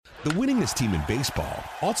The winningest team in baseball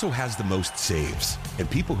also has the most saves, and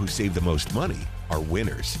people who save the most money are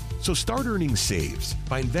winners. So start earning saves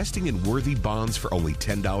by investing in worthy bonds for only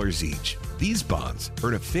 $10 each. These bonds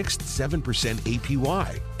earn a fixed 7%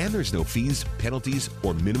 APY, and there's no fees, penalties,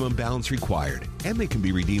 or minimum balance required, and they can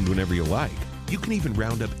be redeemed whenever you like. You can even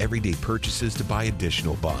round up everyday purchases to buy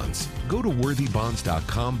additional bonds. Go to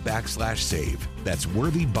worthybonds.com/save. That's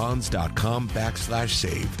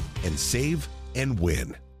worthybonds.com/save and save and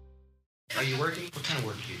win. Are you working? What kind of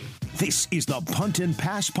work do you do? This is the Punt and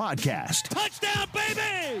Pass Podcast. Touchdown,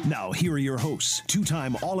 baby! Now, here are your hosts,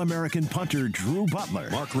 two-time All-American punter Drew Butler.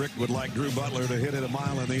 Mark Richt would like Drew Butler to hit it a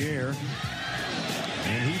mile in the air.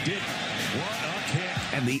 And he did. What a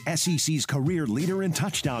kick. And the SEC's career leader in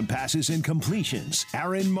touchdown passes and completions,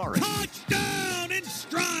 Aaron Murray. Touchdown in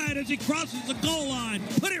stride as he crosses the goal line.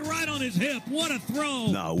 Put it right on his hip. What a throw.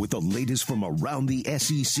 Now, with the latest from around the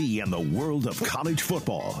SEC and the world of college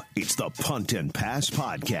football, it's the Punt and Pass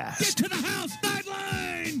Podcast. Get to the house,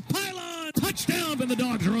 sideline, pylon, touchdown, and the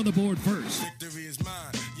Dogs are on the board first. Victory is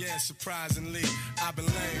mine, yeah, surprisingly. I've been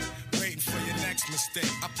laying, waiting for your next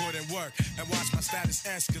mistake. I put in work and watch my status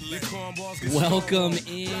escalate. Welcome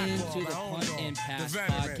into the Punt and Pass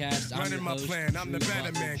Podcast. I'm your host, I'm the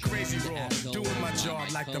better man, crazy raw, doing my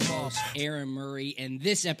job like the mob. Aaron Murray, and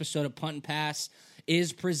this episode of Punt and Pass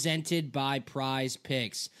is presented by Prize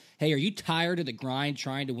Picks. Hey, are you tired of the grind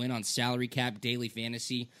trying to win on salary cap daily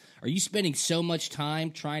fantasy? Are you spending so much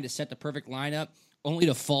time trying to set the perfect lineup only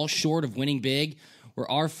to fall short of winning big? Where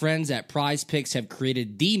our friends at Prize Picks have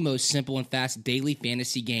created the most simple and fast daily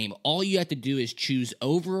fantasy game. All you have to do is choose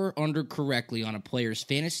over or under correctly on a player's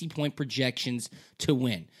fantasy point projections to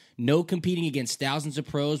win. No competing against thousands of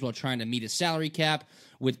pros while trying to meet a salary cap.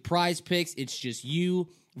 With Prize Picks, it's just you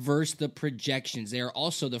versus the projections. They are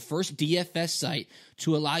also the first DFS site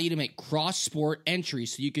to allow you to make cross-sport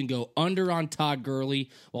entries so you can go under on Todd Gurley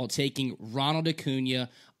while taking Ronald Acuna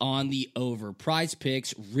on the over. Prize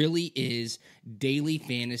Picks really is daily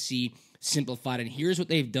fantasy simplified, and here's what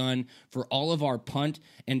they've done for all of our Punt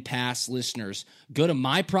and Pass listeners. Go to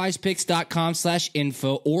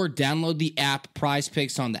myprizepicks.com/info or download the app Prize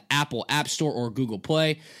Picks on the Apple App Store or Google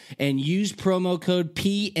Play and use promo code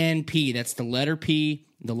PNP. That's the letter P,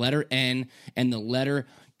 the letter N, and the letter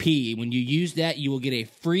P. When you use that, you will get a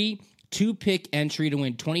free 2-pick entry to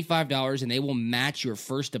win $25, and they will match your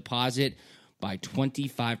first deposit by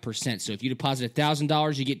 25%. So if you deposit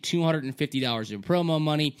 $1,000, you get $250 in promo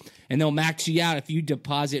money, and they'll max you out. If you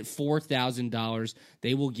deposit $4,000,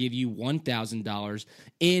 they will give you $1,000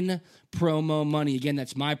 in promo money. Again,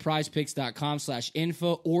 that's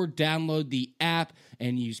myprizepicks.com/info or download the app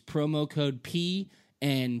and use promo code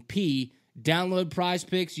PNP. Download Prize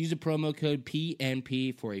Picks, use a promo code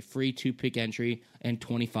PNP for a free 2-pick entry and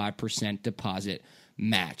 25% deposit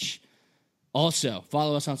match. Also,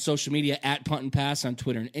 follow us on social media at Punt and Pass on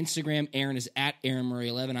Twitter and Instagram. Aaron is at Aaron Murray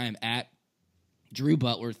 11. I am at Drew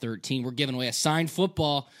Butler 13. We're giving away a signed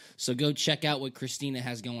football, so go check out what Christina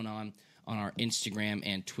has going on our Instagram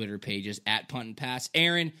and Twitter pages at Punt and Pass.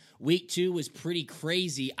 Aaron, week 2 was pretty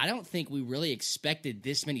crazy. I don't think we really expected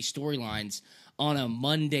this many storylines on a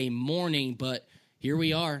Monday morning, but here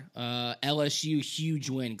we are. LSU, huge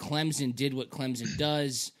win. Clemson did what Clemson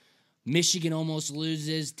does. Michigan almost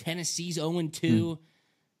loses. Tennessee's 0-2.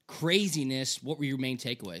 Craziness. What were your main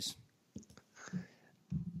takeaways?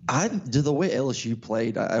 The way LSU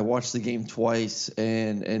played, I watched the game twice,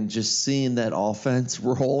 and just seeing that offense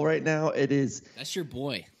roll right now, it is. That's your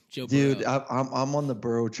boy, Joe Burrow. Dude, I'm on the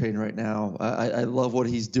Burrow train right now. I love what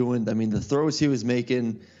he's doing. I mean, the throws he was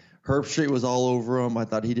making, Herbstreit was all over him. I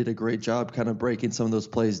thought he did a great job kind of breaking some of those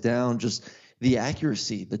plays down. Just the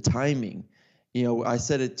accuracy, the timing. You know, I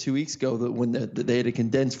said it 2 weeks ago that when they had a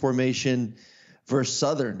condensed formation versus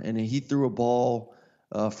Southern, and he threw a ball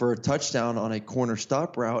for a touchdown on a corner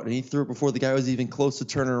stop route, and he threw it before the guy was even close to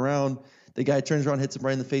turning around. The guy turns around, hits him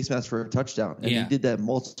right in the face mask for a touchdown. And he did that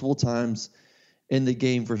multiple times in the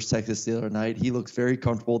game versus Texas the other night. He looks very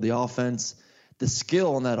comfortable. The offense, the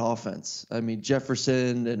skill on that offense, I mean,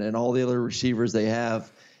 Jefferson and all the other receivers they have,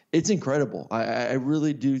 it's incredible. I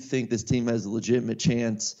really do think this team has a legitimate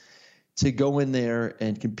chance to go in there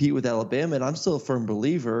and compete with Alabama. And I'm still a firm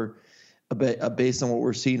believer based on what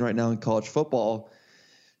we're seeing right now in college football,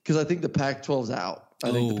 because I think the Pac-12's out.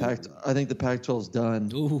 I think the Pac-12's done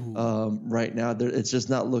right now. It's just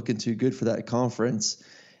not looking too good for that conference.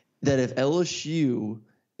 That if LSU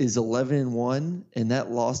is 11-1 and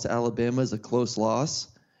that loss to Alabama is a close loss,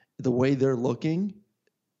 the way they're looking,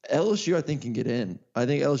 LSU I think can get in. I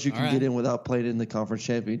think LSU can get in without playing in the conference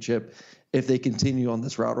championship if they continue on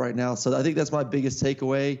this route right now. So I think that's my biggest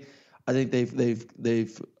takeaway. I think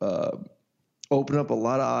they've opened up a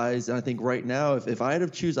lot of eyes. And I think right now, if I had to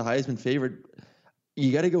choose a Heisman favorite,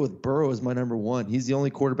 you got to go with Burrow as my number one. He's the only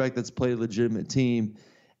quarterback that's played a legitimate team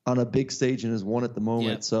on a big stage and has won at the moment.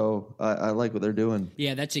 Yep. So I like what they're doing.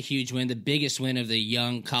 Yeah, that's a huge win. The biggest win of the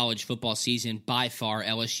young college football season by far.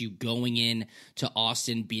 LSU going in to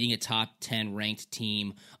Austin, beating a top 10 ranked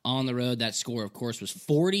team on the road. That score, of course, was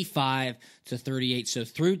 45-38. So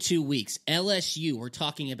through 2 weeks, LSU, we're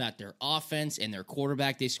talking about their offense and their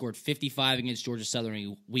quarterback. They scored 55 against Georgia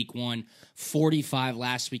Southern week 1, 45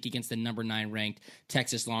 last week against the number 9 ranked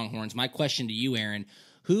Texas Longhorns. My question to you, Aaron,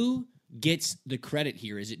 who gets the credit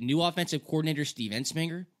here? Is it new offensive coordinator Steve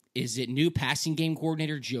Ensminger? Is it new passing game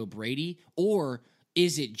coordinator Joe Brady? Or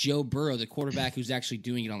is it Joe Burrow, the quarterback who's actually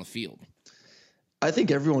doing it on the field? I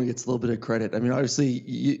think everyone gets a little bit of credit. I mean,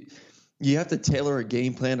 obviously, you have to tailor a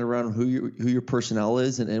game plan around who your personnel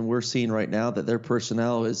is, and we're seeing right now that their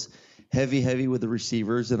personnel is heavy with the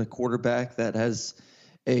receivers and a quarterback that has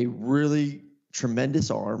a really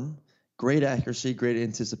tremendous arm, great accuracy, great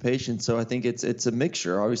anticipation. So I think it's a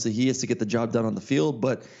mixture. Obviously, he has to get the job done on the field,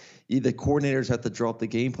 but the coordinators have to draw up the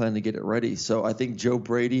game plan to get it ready. So I think Joe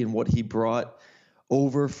Brady and what he brought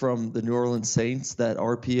over from the New Orleans Saints, that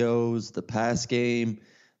RPOs, the pass game,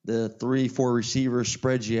 the 3-4 receivers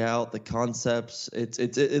spread you out, the concepts,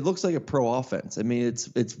 it looks like a pro offense. I mean,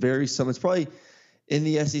 it's very similar. It's probably in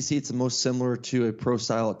the SEC, it's the most similar to a pro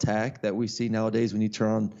style attack that we see nowadays when you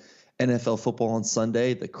turn on NFL football on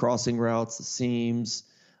Sunday. The crossing routes, the seams,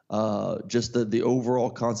 just the overall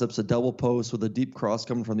concepts, a double post with a deep cross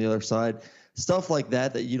coming from the other side, stuff like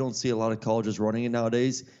that you don't see a lot of colleges running in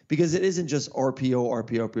nowadays, because it isn't just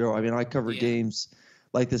RPO. I mean, I covered games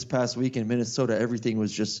like this past week in Minnesota. Everything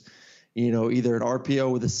was just, either an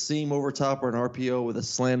RPO with a seam over top or an RPO with a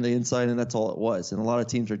slam to the inside, and that's all it was. And a lot of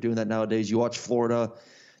teams are doing that nowadays. You watch Florida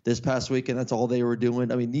this past week, and that's all they were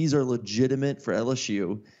doing. I mean, these are legitimate for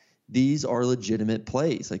LSU. These are legitimate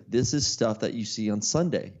plays. Like, this is stuff that you see on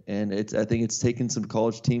Sunday, and I think it's taken some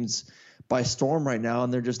college teams by storm right now,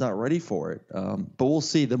 and they're just not ready for it. But we'll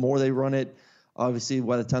see. The more they run it, obviously,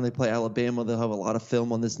 by the time they play Alabama, they'll have a lot of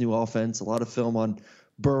film on this new offense, a lot of film on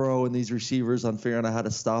Burrow and these receivers on figuring out how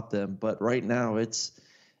to stop them. But right now, it's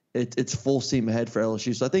full steam ahead for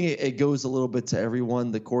LSU. So I think it goes a little bit to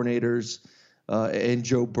everyone, the coordinators, and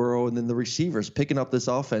Joe Burrow, and then the receivers picking up this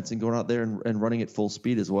offense and going out there and running at full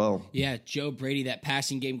speed as well. Yeah, Joe Brady, that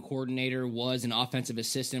passing game coordinator, was an offensive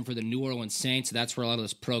assistant for the New Orleans Saints. That's where a lot of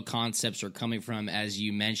those pro concepts are coming from, as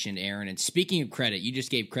you mentioned, Aaron. And speaking of credit, you just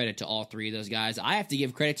gave credit to all three of those guys. I have to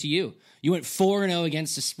give credit to you. You went 4-0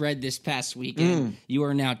 against the spread this past weekend. You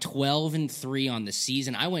are now 12-3 on the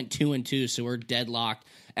season. I went 2-2, so we're deadlocked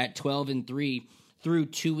at 12-3 through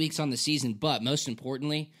 2 weeks on the season. But most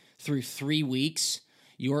importantly, through 3 weeks,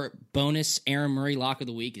 your bonus Aaron Murray lock of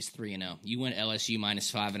the week is 3-0. You went LSU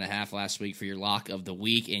 -5.5 last week for your lock of the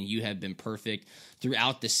week, and you have been perfect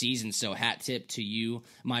throughout the season. So hat tip to you,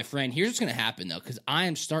 my friend. Here's what's going to happen, though, because I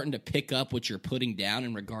am starting to pick up what you're putting down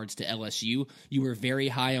in regards to LSU. You were very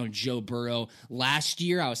high on Joe Burrow. Last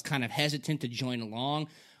year, I was kind of hesitant to join along.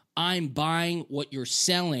 I'm buying what you're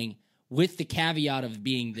selling, with the caveat of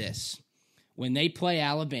being this. When they play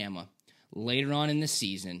Alabama later on in the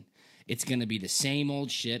season, it's going to be the same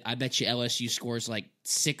old shit. I bet you LSU scores like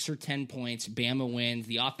 6 or 10 points. Bama wins.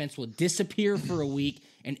 The offense will disappear for a week,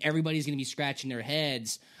 and everybody's going to be scratching their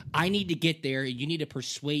heads. I need to get there. You need to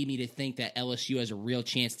persuade me to think that LSU has a real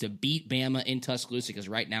chance to beat Bama in Tuscaloosa, because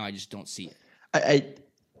right now I just don't see it.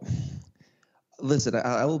 Listen,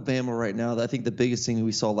 Alabama right now, I think the biggest thing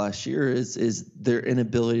we saw last year is their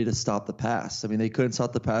inability to stop the pass. I mean, they couldn't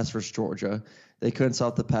stop the pass versus Georgia. They couldn't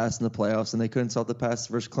stop the pass in the playoffs, and they couldn't stop the pass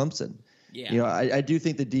versus Clemson. Yeah. I do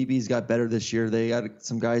think the DBs got better this year. They got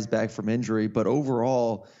some guys back from injury, but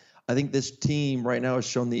overall, I think this team right now has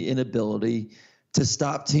shown the inability to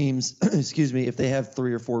stop teams, if they have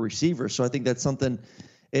 3 or 4 receivers. So I think that's something.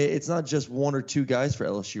 It's not just 1 or 2 guys for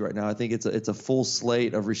LSU right now. I think it's a full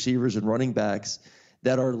slate of receivers and running backs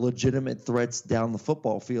that are legitimate threats down the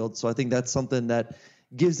football field. So I think that's something that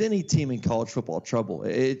gives any team in college football trouble.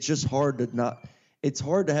 It's just hard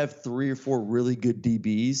to have 3 or 4 really good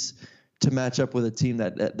DBs to match up with a team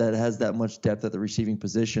that has that much depth at the receiving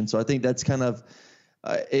position. So I think that's kind of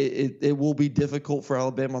it will be difficult for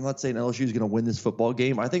Alabama. I'm not saying LSU is going to win this football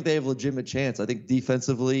game. I think they have a legitimate chance. I think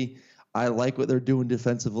defensively, I like what they're doing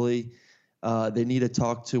defensively. They need to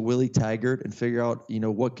talk to Willie Taggart and figure out,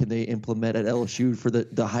 what can they implement at LSU for the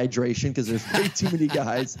hydration, because there's way too many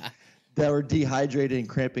guys that were dehydrated and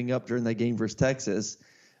cramping up during that game versus Texas.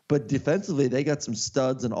 But defensively, they got some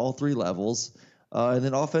studs in all 3 levels. And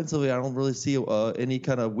then offensively, I don't really see any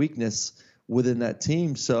kind of weakness within that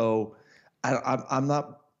team. So I'm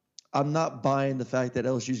not buying the fact that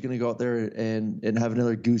LSU is going to go out there and have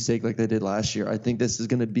another goose egg like they did last year. I think this is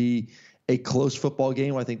going to be a close football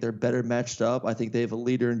game. I think they're better matched up. I think they have a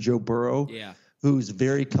leader in Joe Burrow, who's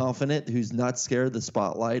very confident, who's not scared of the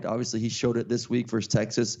spotlight. Obviously, he showed it this week versus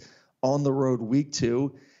Texas on the road week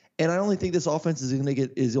 2. And I only think this offense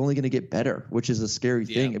is only going to get better, which is a scary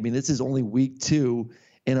thing. I mean, this is only week 2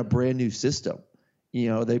 in a brand new system. You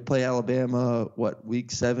know, they play Alabama,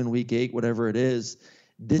 week 7, week 8, whatever it is.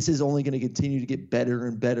 This is only going to continue to get better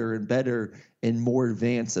and better and better and more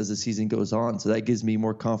advanced as the season goes on. So that gives me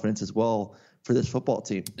more confidence as well for this football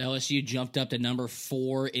team. LSU jumped up to number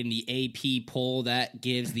 4 in the AP poll. That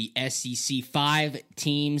gives the SEC 5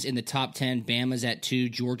 teams in the top 10. Bama's at 2,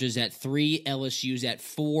 Georgia's at 3, LSU's at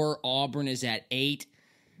 4, Auburn is at 8,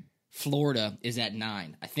 Florida is at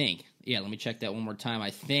 9, I think. Yeah, let me check that one more time.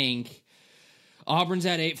 I think Auburn's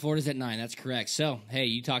at 8, Florida's at 9. That's correct. So, hey,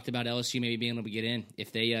 you talked about LSU maybe being able to get in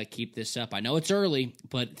if they keep this up. I know it's early,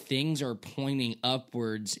 but things are pointing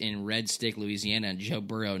upwards in Red Stick, Louisiana, and Joe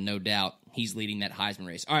Burrow, no doubt, he's leading that Heisman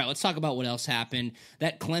race. All right, let's talk about what else happened.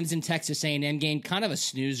 That Clemson-Texas A&M game, kind of a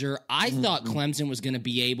snoozer. I thought Clemson was going to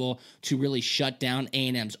be able to really shut down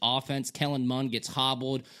A&M's offense. Kellen Mond gets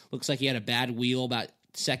hobbled. Looks like he had a bad wheel about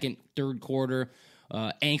second, third quarter.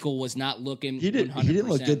 Ankle was not looking 100%. He didn't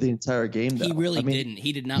look good the entire game, though. He really didn't.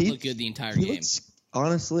 He did not look good the entire game.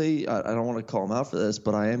 Honestly, I don't want to call him out for this,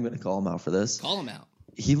 but I am going to call him out for this. Call him out.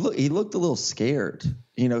 He looked a little scared.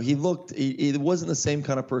 You know, he wasn't the same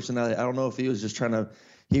kind of personality. I don't know if he was just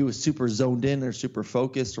he was super zoned in or super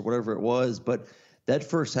focused or whatever it was, but that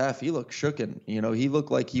first half, he looked shooken. You know, he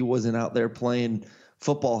looked like he wasn't out there playing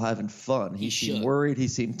football, having fun. He seemed worried. He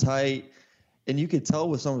seemed tight. And you could tell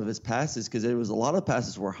with some of his passes because there was a lot of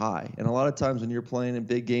passes were high. And a lot of times when you're playing in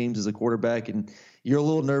big games as a quarterback and you're a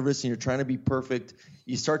little nervous and you're trying to be perfect,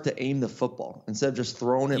 you start to aim the football. Instead of just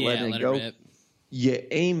throwing it, letting it go, you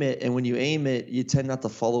aim it. And when you aim it, you tend not to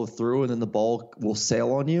follow through, and then the ball will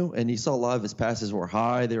sail on you. And you saw a lot of his passes were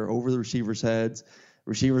high. They were over the receivers' heads.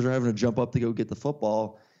 Receivers are having to jump up to go get the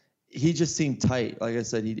football. He just seemed tight. Like I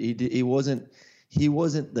said, he wasn't – he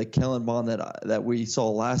wasn't the Kellen Mond that we saw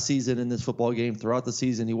last season in this football game throughout the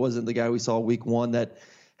season. He wasn't the guy we saw week 1 that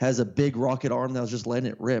has a big rocket arm that was just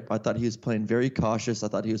letting it rip. I thought he was playing very cautious. I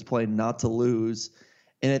thought he was playing not to lose.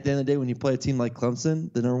 And at the end of the day, when you play a team like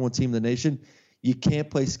Clemson, the number 1 team in the nation, you can't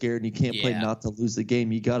play scared and you can't play not to lose the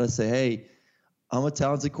game. You got to say, hey, I'm a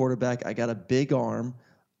talented quarterback. I got a big arm.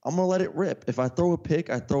 I'm going to let it rip. If I throw a pick,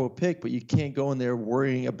 I throw a pick, but you can't go in there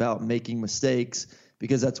worrying about making mistakes,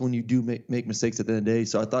 because that's when you do make mistakes at the end of the day.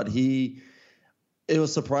 So I thought it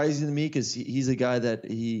was surprising to me because he's a guy that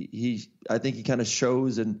I think he kind of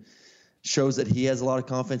shows that he has a lot of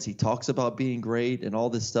confidence. He talks about being great and all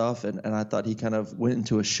this stuff. And I thought he kind of went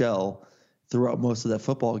into a shell throughout most of that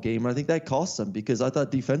football game. And I think that cost him because I thought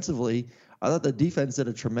defensively, the defense did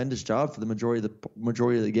a tremendous job for the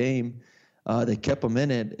majority of the game. They kept them in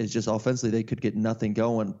it. It's just offensively they could get nothing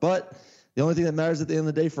going. But the only thing that matters at the end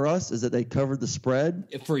of the day for us is that they covered the spread.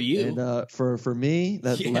 For you. And for me,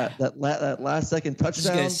 that last second touchdown. I was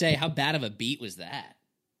just going to say, how bad of a beat was that?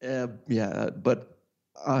 But,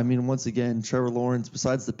 I mean, once again, Trevor Lawrence,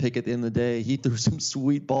 besides the pick at the end of the day, he threw some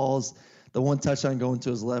sweet balls. The one touchdown going to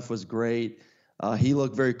his left was great. He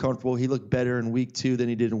looked very comfortable. He looked better in week 2 than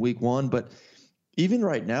he did in week 1. But even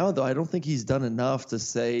right now, though, I don't think he's done enough to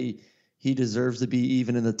say – he deserves to be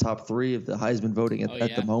even in the top 3 of the Heisman voting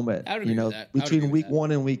at the moment. I would agree with that. Between week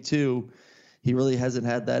 1 and week 2, he really hasn't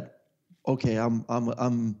had that. Okay,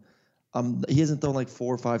 he hasn't thrown like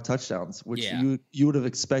 4 or 5 touchdowns, which you would have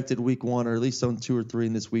expected week 1, or at least on 2 or 3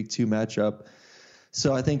 in this week 2 matchup.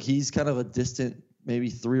 So I think he's kind of a distant,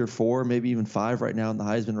 maybe 3 or 4, maybe even 5 right now in the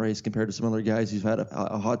Heisman race compared to some other guys who've had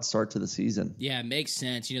a hot start to the season. Yeah, it makes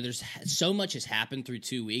sense. You know, there's so much has happened through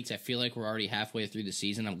 2 weeks. I feel like we're already halfway through the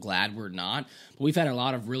season. I'm glad we're not. But we've had a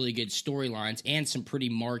lot of really good storylines and some pretty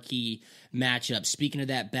marquee matchups. Speaking of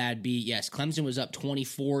that bad beat, yes, Clemson was up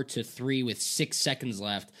 24-3 with 6 seconds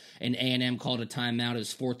left, and A&M called a timeout. It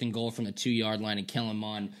was 4th and goal from the 2-yard line, and Kellen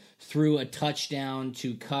Mond threw a touchdown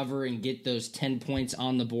to cover and get those 10 points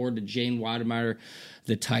on the board to Jane Weidemeyer,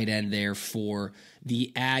 the tight end there for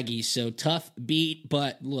the Aggies. So tough beat,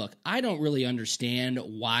 but look, I don't really understand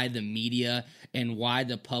why the media and why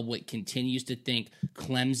the public continues to think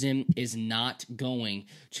Clemson is not going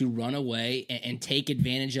to run away and take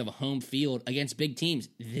advantage of a home field against big teams.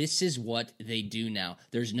 This is what they do now.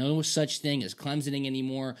 There's no such thing as Clemsoning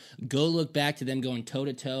anymore. Go look back to them going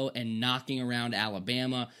toe-to-toe and knocking around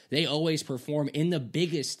Alabama. They always perform in the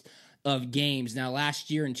biggest of games. Now, last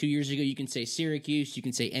year and 2 years ago, you can say Syracuse, you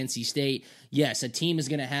can say NC State. Yes, a team is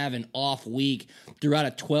going to have an off week throughout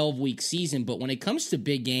a 12-week season, but when it comes to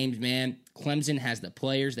big games, man, Clemson has the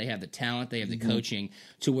players, they have the talent, they have the coaching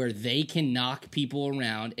to where they can knock people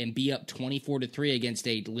around and be up 24-3 against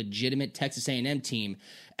a legitimate Texas A&M team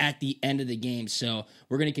at the end of the game. So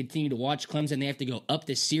we're going to continue to watch Clemson. They have to go up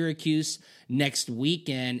to Syracuse next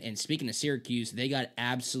weekend. And speaking of Syracuse, they got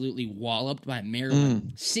absolutely walloped by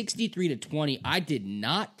Maryland, 63-20. I did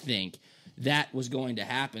not think that was going to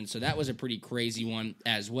happen. So that was a pretty crazy one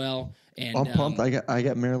as well. And I'm pumped. I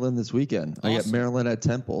got Maryland this weekend. Awesome. I got Maryland at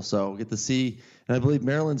Temple, so get to see. And I believe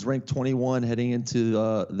Maryland's ranked 21 heading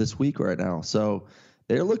into this week right now. So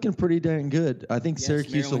they're looking pretty dang good. I think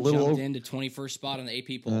Syracuse Maryland a little jumped into 21st spot on the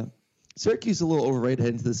AP poll. Syracuse a little overrated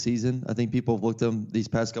heading into the season. I think people have looked at them these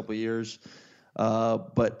past couple of years.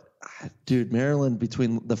 But dude, Maryland,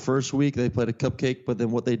 between the first week they played a cupcake, but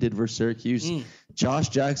then what they did versus Syracuse, Josh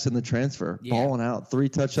Jackson, the transfer, balling out, 3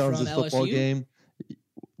 touchdowns From this football LSU? game.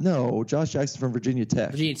 No, Josh Jackson from Virginia Tech.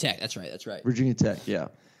 Virginia Tech, that's right. Virginia Tech, yeah.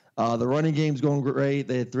 The running game's going great.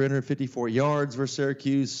 They had 354 yards versus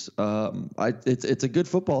Syracuse. It's a good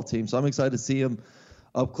football team, so I'm excited to see them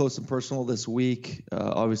up close and personal this week.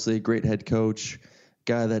 Obviously, a great head coach,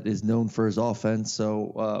 guy that is known for his offense.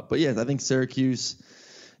 So, but yeah, I think Syracuse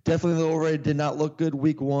definitely overrated. Did not look good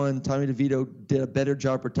week 1. Tommy DeVito did a better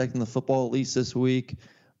job protecting the football at least this week,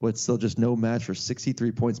 but still just no match for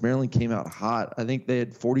 63 points. Maryland came out hot. I think they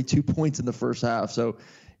had 42 points in the first half. So,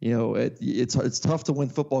 you know, it's tough to win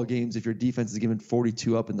football games if your defense is giving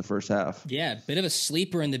 42 up in the first half. Yeah, bit of a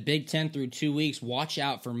sleeper in the Big Ten through 2 weeks. Watch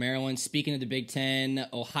out for Maryland. Speaking of the Big Ten,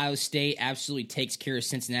 Ohio State absolutely takes care of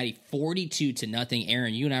Cincinnati 42-0.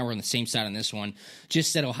 Aaron, you and I were on the same side on this one.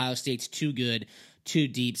 Just said Ohio State's too good, too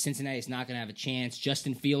deep. Cincinnati's not going to have a chance.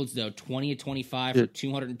 Justin Fields, though, 20-25 for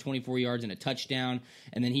 224 yards and a touchdown.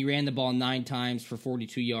 And then he ran the ball 9 times for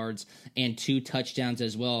 42 yards and 2 touchdowns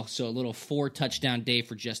as well. So a little 4-touchdown day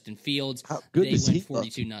for Justin Fields. How good they does win he look?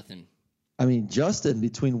 42-0. I mean, Justin,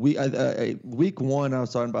 between week 1, I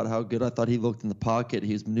was talking about how good I thought he looked in the pocket.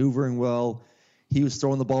 He was maneuvering well. He was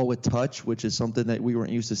throwing the ball with touch, which is something that we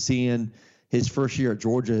weren't used to seeing. His first year at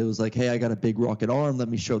Georgia, it was like, hey, I got a big rocket arm. Let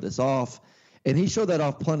me show this off. And he showed that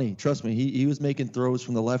off plenty. Trust me, he was making throws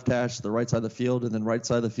from the left hash to the right side of the field, and then right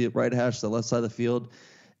side of the field, right hash to the left side of the field.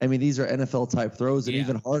 I mean, these are NFL-type throws, and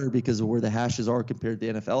even harder because of where the hashes are compared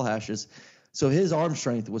to the NFL hashes. So his arm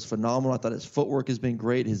strength was phenomenal. I thought his footwork has been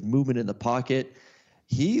great, his movement in the pocket.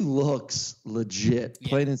 He looks legit.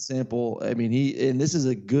 Plain and simple. I mean, and this is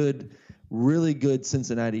a good, really good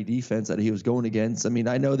Cincinnati defense that he was going against. I mean,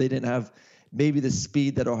 I know they didn't have maybe the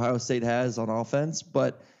speed that Ohio State has on offense,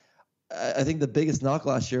 but I think the biggest knock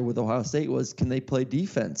last year with Ohio State was, can they play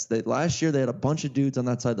defense? Last year they had a bunch of dudes on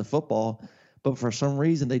that side of the football, but for some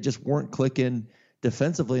reason they just weren't clicking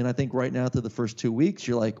defensively. And I think right now through the first 2 weeks,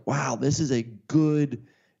 you're like, wow, this is a good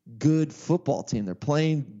football team. They're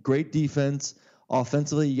playing great defense.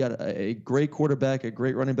 Offensively, you got a great quarterback, a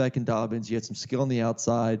great running back in Dobbins. You had some skill on the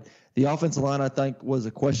outside. The offensive line, I think, was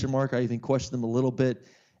a question mark. I even questioned them a little bit.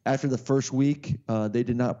 After the first week, they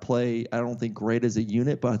did not play, I don't think, great as a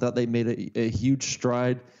unit, but I thought they made a huge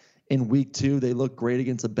stride in week 2. They looked great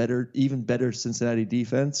against even better Cincinnati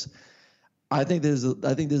defense. I think this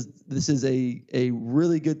is a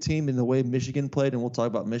really good team in the way Michigan played, and we'll talk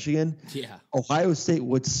about Michigan. Yeah. Ohio State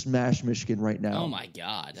would smash Michigan right now. Oh, my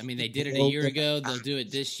God. I mean, they did it a year ago. They'll do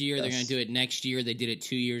it this year. They're going to do it next year. They did it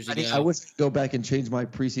 2 years ago. I wish I could go back and change my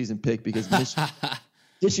preseason pick because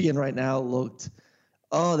Michigan right now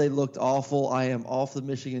they looked awful. I am off the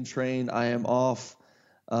Michigan train. I am off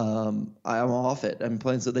it. I'm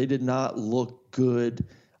playing, so they did not look good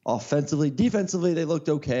offensively. Defensively, they looked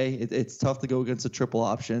okay. It's tough to go against a triple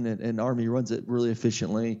option, and Army runs it really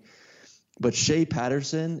efficiently. But Shea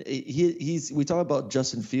Patterson, we talk about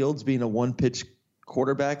Justin Fields being a one-pitch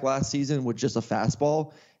quarterback last season with just a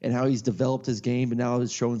fastball, and how he's developed his game and now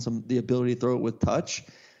is showing the ability to throw it with touch.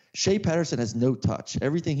 Shea Patterson has no touch.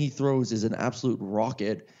 Everything he throws is an absolute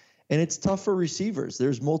rocket, and it's tough for receivers.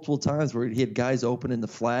 There's multiple times where he had guys open in the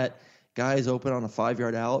flat, guys open on a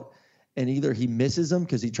 5-yard out, and either he misses them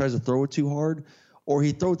because he tries to throw it too hard, or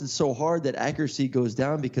he throws it so hard that accuracy goes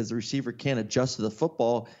down because the receiver can't adjust to the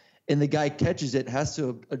football, and the guy catches it, has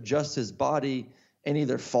to adjust his body, and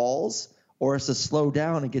either falls or has to slow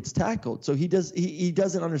down and gets tackled. So he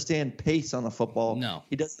doesn't understand pace on the football. No.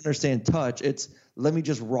 He doesn't understand touch. It's let me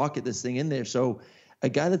just rocket this thing in there. So a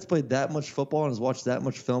guy that's played that much football and has watched that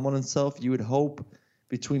much film on himself, you would hope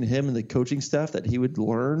between him and the coaching staff that he would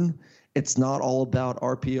learn it's not all about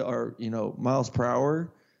RP or miles per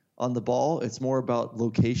hour on the ball. It's more about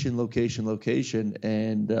location.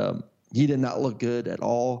 And he did not look good at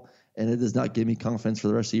all. And it does not give me confidence for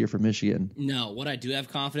the rest of the year for Michigan. No, what I do have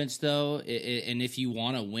confidence, though, and if you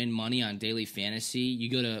want to win money on daily fantasy, you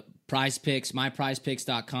go to PrizePicks,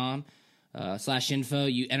 myprizepicks.com/info.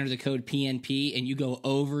 You enter the code PNP, and you go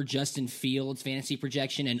over Justin Fields' fantasy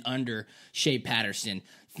projection and under Shea Patterson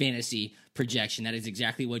fantasy projection. That is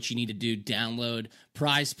exactly what you need to do. Download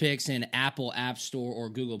PrizePicks in Apple App Store or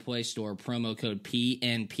Google Play Store, promo code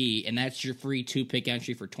PNP, and that's your free 2-pick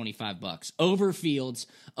entry for $25. Over Fields,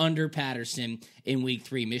 under Patterson in Week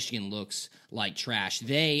 3. Michigan looks like trash.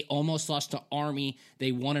 They almost lost to Army.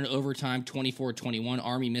 They won in overtime 24-21.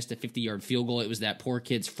 Army missed a 50-yard field goal. It was that poor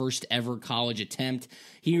kid's first ever college attempt.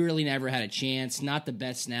 He really never had a chance. Not the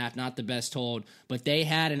best snap, not the best hold, but they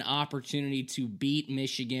had an opportunity to beat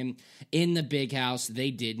Michigan in the Big House.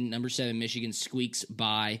 They didn't. Number 7 Michigan squeaks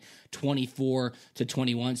by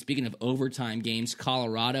 24-21. Speaking of overtime games,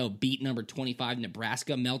 Colorado beat number 25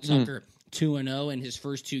 Nebraska. Mel Tucker 2-0 in his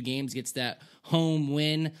first 2 games, gets that home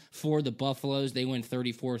win for the Buffaloes. They win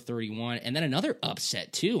 34-31. And then another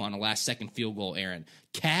upset, too, on a last-second field goal, Aaron.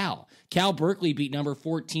 Cal Berkeley beat number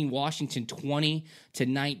 14 Washington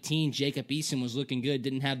 20-19. Jacob Eason was looking good,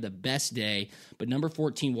 didn't have the best day, but number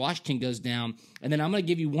 14 Washington goes down. And then I'm going to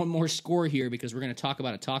give you one more score here because we're going to talk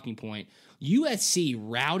about a talking point. USC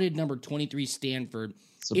routed number 23 Stanford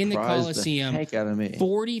in the Coliseum,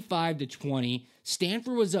 45-20.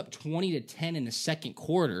 Stanford was up 20-10 in the second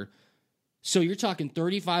quarter. So you're talking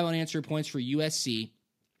 35 unanswered points for USC,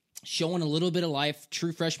 showing a little bit of life.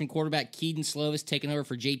 True freshman quarterback Keaton Slovis taking over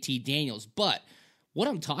for JT Daniels. But what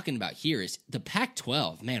I'm talking about here is the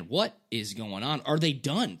Pac-12. Man, what is going on? Are they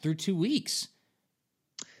done through 2 weeks?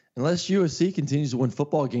 Unless USC continues to win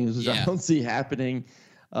football games, which I don't see happening.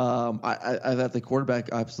 I thought the quarterback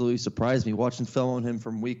absolutely surprised me. Watching film on him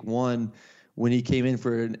from week 1 when he came in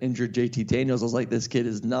for an injured JT Daniels, I was like, this kid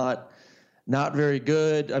is not very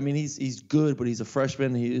good. I mean, he's good, but he's a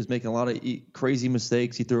freshman. He was making a lot of crazy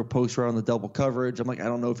mistakes. He threw a post route on the double coverage. I'm like, I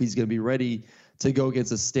don't know if he's going to be ready to go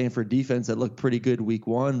against a Stanford defense that looked pretty good week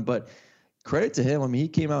 1. But credit to him. I mean, he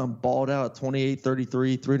came out and balled out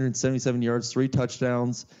 28-33, 377 yards, 3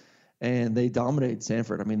 touchdowns, and they dominated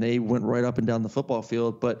Stanford. I mean, they went right up and down the football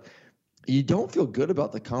field. But you don't feel good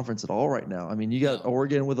about the conference at all right now. I mean, you got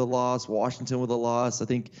Oregon with a loss, Washington with a loss. I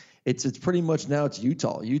think it's pretty much now it's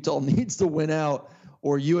Utah. Utah needs to win out,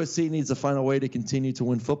 or USC needs to find a way to continue to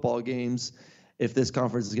win football games if this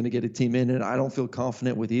conference is going to get a team in. And I don't feel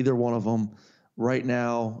confident with either one of them right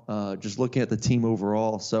now, just looking at the team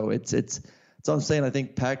overall. So it's I'm saying I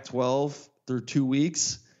think Pac-12 through 2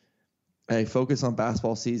 weeks, hey, focus on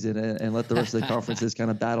basketball season and let the rest of the conferences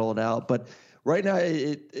kind of battle it out. But right now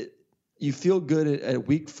you feel good at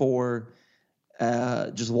week 4,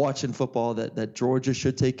 just watching football that Georgia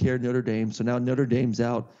should take care of Notre Dame. So now Notre Dame's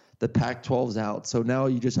out, the Pac-12's out. So now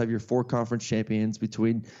you just have your 4 conference champions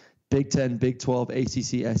between Big 10, Big 12,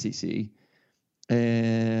 ACC, SEC.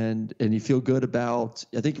 And you feel good about,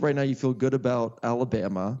 I think right now you feel good about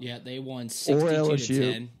Alabama. Yeah, they won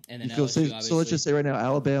 62-10. And then LSU, so let's just say right now,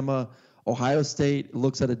 Alabama, Ohio State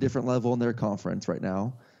looks at a different level in their conference right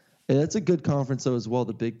now. And that's a good conference, though, as well,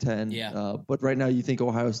 the Big Ten. Yeah. But right now you think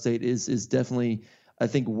Ohio State is definitely, I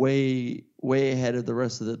think, way ahead of the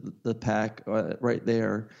rest of the pack right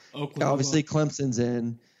there. Oklahoma. Obviously, Clemson's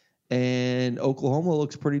in. And Oklahoma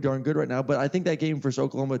looks pretty darn good right now. But I think that game versus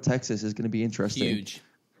Oklahoma, Texas is going to be interesting. Huge.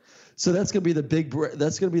 So that's going to be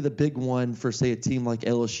the big one for, say, a team like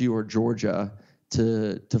LSU or Georgia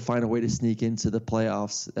to find a way to sneak into the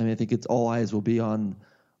playoffs. I mean, I think it's all eyes will be on.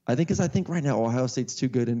 I think right now Ohio State's too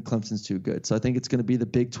good and Clemson's too good. So I think it's going to be the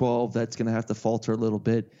Big 12 that's going to have to falter a little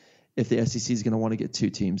bit if the SEC is going to want to get 2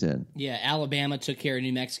 teams in. Yeah, Alabama took care of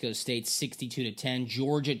New Mexico State 62-10.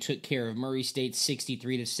 Georgia took care of Murray State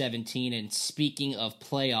 63-17. And speaking of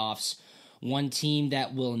playoffs, one team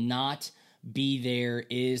that will not be there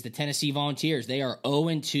is the Tennessee Volunteers. They are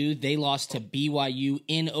 0-2. They lost to BYU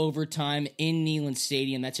in overtime in Neyland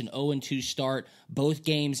Stadium. That's an 0-2 start. Both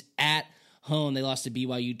games at home. They lost to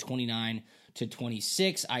BYU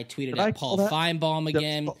 29-26. I tweeted at Paul Feinbaum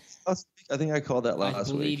again. I think I called that last week.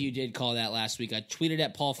 I believe you did call that last week. I tweeted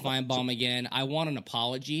at Paul Feinbaum again. I want an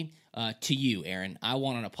apology to you, Aaron. I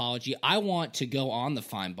want an apology. I want to go on the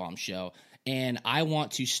Feinbaum show, and I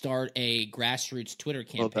want to start a grassroots Twitter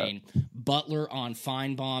campaign. Okay. Butler on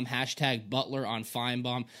Feinbaum, hashtag Butler on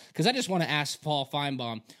Feinbaum, because I just want to ask Paul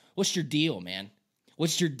Feinbaum, what's your deal, man?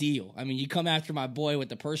 What's your deal? I mean, you come after my boy with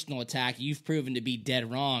the personal attack. You've proven to be dead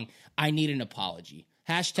wrong. I need an apology.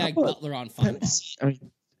 Hashtag Butler on Feinbaum. I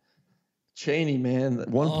mean, Chaney, man,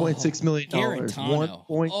 $1.6 million. Guarantano.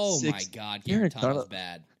 Oh my God, Guarantano's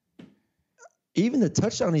bad. Even the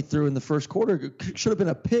touchdown he threw in the first quarter should have been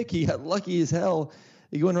a pick. He got lucky as hell.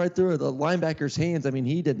 He went right through the linebacker's hands. I mean,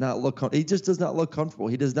 he did not look. He just does not look comfortable.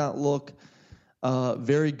 He does not look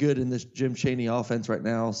very good in this Jim Chaney offense right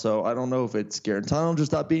now. So I don't know if it's Guarantano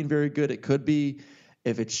just not being very good. It could be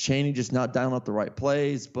if it's Chaney just not dialing up the right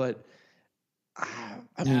plays. But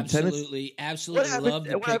I mean, absolutely love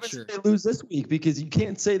the what happens picture. if they lose this week? Because you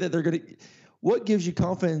can't say that they're going to. What gives you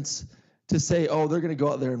confidence to say, oh, they're going to go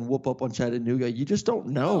out there and whoop up on Chattanooga? You just don't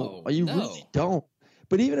know. You really don't.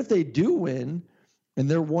 But even if they do win and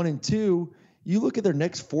they're 1-2, you look at their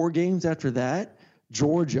next 4 games after that: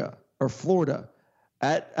 Georgia or Florida,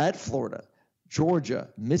 at Florida, Georgia,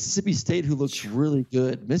 Mississippi State, who looks really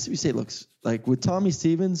good. Mississippi State looks like, with Tommy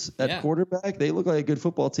Stevens at quarterback, they look like a good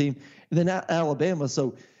football team. And then at Alabama.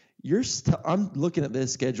 So I'm looking at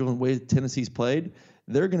this schedule and the way Tennessee's played.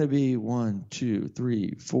 They're going to be 1, 2,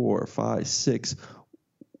 3, 4, 5, 6.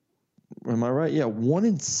 Am I right? Yeah,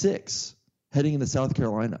 1-6 heading into South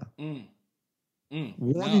Carolina.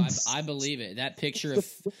 I believe it. That picture of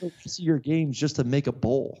your games just to make a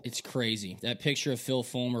bowl. It's crazy. That picture of Phil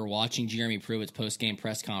Fulmer watching Jeremy Pruitt's post-game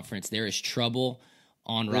press conference. There is trouble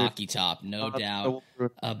on Rocky Top, no doubt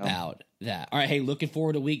about that. All right, hey, looking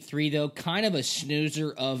forward to week 3, though. Kind of a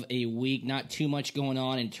snoozer of a week. Not too much going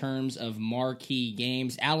on in terms of marquee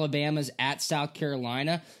games. Alabama's at South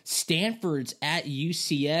Carolina. Stanford's at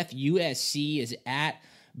UCF. USC is at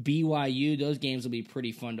BYU. Those games will be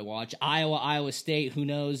pretty fun to watch. Iowa State, who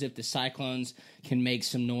knows if the Cyclones can make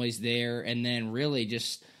some noise there. And then really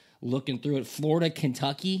just looking through it, Florida,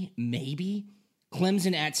 Kentucky, maybe.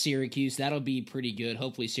 Clemson at Syracuse. That'll be pretty good.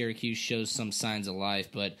 Hopefully Syracuse shows some signs of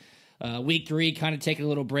life. But week 3, kind of taking a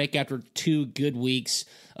little break after 2 good weeks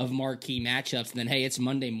of marquee matchups. And then, hey, it's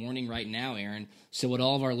Monday morning right now, Aaron. So what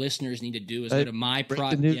all of our listeners need to do is go to my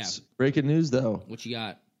Breaking news, though. What you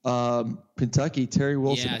got? Kentucky, Terry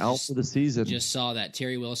Wilson out for the season. Just saw that.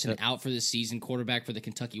 Terry Wilson out for the season, quarterback for the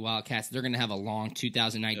Kentucky Wildcats. They're going to have a long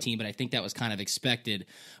 2019, but I think that was kind of expected.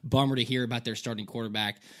 Bummer to hear about their starting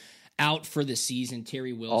quarterback out for the season.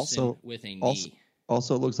 Terry Wilson with a knee.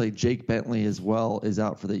 Also, it looks like Jake Bentley as well is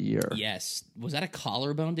out for the year. Yes. Was that a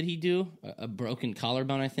collarbone did he do? A broken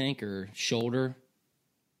collarbone, I think, or shoulder?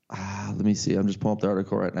 Let me see. I'm just pulling up the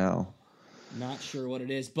article right now. Not sure what it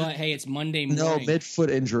is, but hey, it's Monday morning. No, mid-foot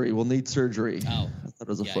injury. Will need surgery. Oh. I thought it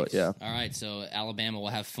was a foot, yeah. All right, so Alabama will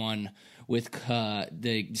have fun with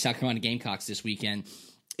the South Carolina Gamecocks this weekend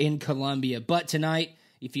in Columbia. But tonight,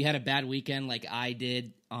 if you had a bad weekend like I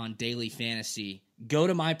did on Daily Fantasy, go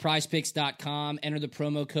to myprizepicks.com, enter the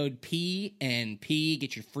promo code PNP,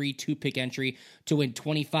 get your free 2-pick entry to win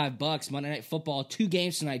 $25. Monday Night Football, 2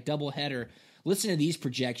 games tonight, doubleheader. Listen to these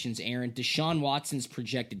projections, Aaron. Deshaun Watson's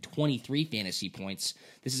projected 23 fantasy points.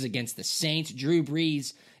 This is against the Saints. Drew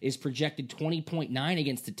Brees is projected 20.9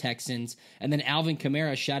 against the Texans. And then Alvin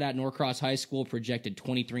Kamara, shout out Norcross High School, projected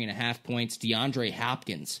 23.5 points. DeAndre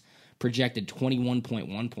Hopkins projected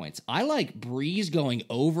 21.1 points. I like Brees going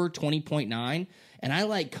over 20.9, and I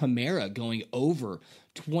like Kamara going over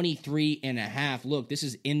 23.5. Look, this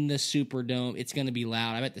is in the Superdome. It's going to be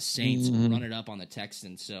loud. I bet the Saints run it up on the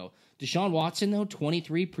Texans. So Deshaun Watson, though,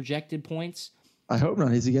 23 projected points. I hope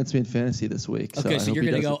not. He's against me in fantasy this week. Okay, so you're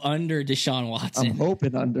going to go under Deshaun Watson. I'm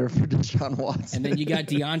hoping under for Deshaun Watson. And then you got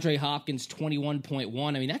DeAndre Hopkins, 21.1.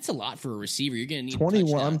 I mean, that's a lot for a receiver. You're going to need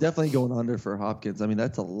 21. I'm definitely going under for Hopkins. I mean,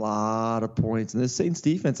 that's a lot of points. And the Saints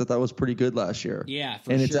defense, I thought, was pretty good last year. Yeah,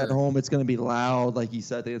 for and sure. It's at home. It's going to be loud. Like you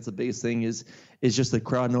said, I think that's the biggest thing is just the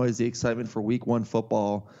crowd noise, the excitement for week 1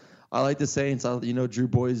 football. I like the Saints. Drew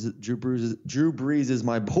Brees is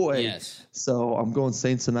my boy. Yes. So I'm going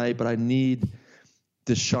Saints tonight, but I need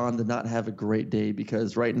Deshaun to not have a great day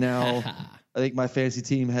because right now I think my fantasy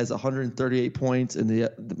team has 138 points, and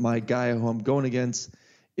my guy who I'm going against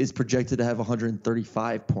is projected to have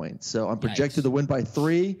 135 points. So I'm projected to win by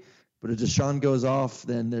 3. But if Deshaun goes off,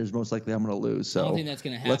 then there's most likely I'm going to lose. So I don't think that's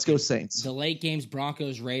going to happen. Let's go Saints. The late games,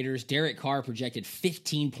 Broncos, Raiders. Derek Carr projected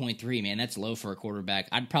 15.3. Man, that's low for a quarterback.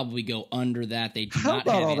 I'd probably go under that. They do not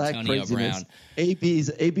have Antonio Brown.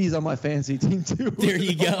 AB's on my fantasy team too. There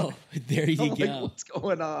you go. There you go. What's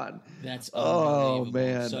going on? That's unbelievable.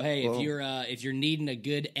 Man. So hey, if you're needing a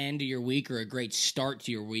good end to your week or a great start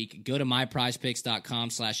to your week, go to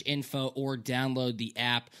myprizepicks.com/info or download the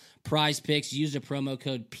app. Prize Picks, use the promo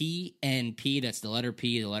code PNP. That's the letter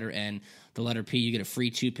P, the letter N, the letter P. You get a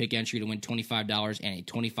free 2-pick entry to win $25 and a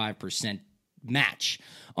 25% match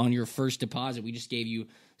on your first deposit. We just gave you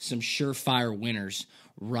some surefire winners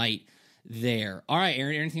right there. All right,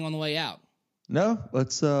 Aaron, anything on the way out? No,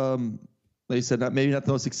 let's like you said, maybe not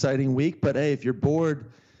the most exciting week, but hey, if you're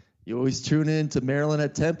bored, you always tune in to Maryland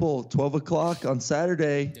at Temple, 12 o'clock on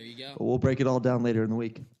Saturday. There you go. But we'll break it all down later in the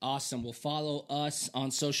week. Awesome. Well, follow us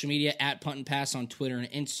on social media at Punt and Pass on Twitter and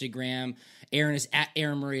Instagram. Aaron is at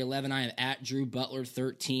Aaron Murray 11. I am at Drew Butler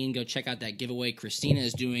 13. Go check out that giveaway Christina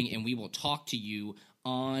is doing, and we will talk to you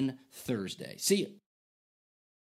on Thursday. See you.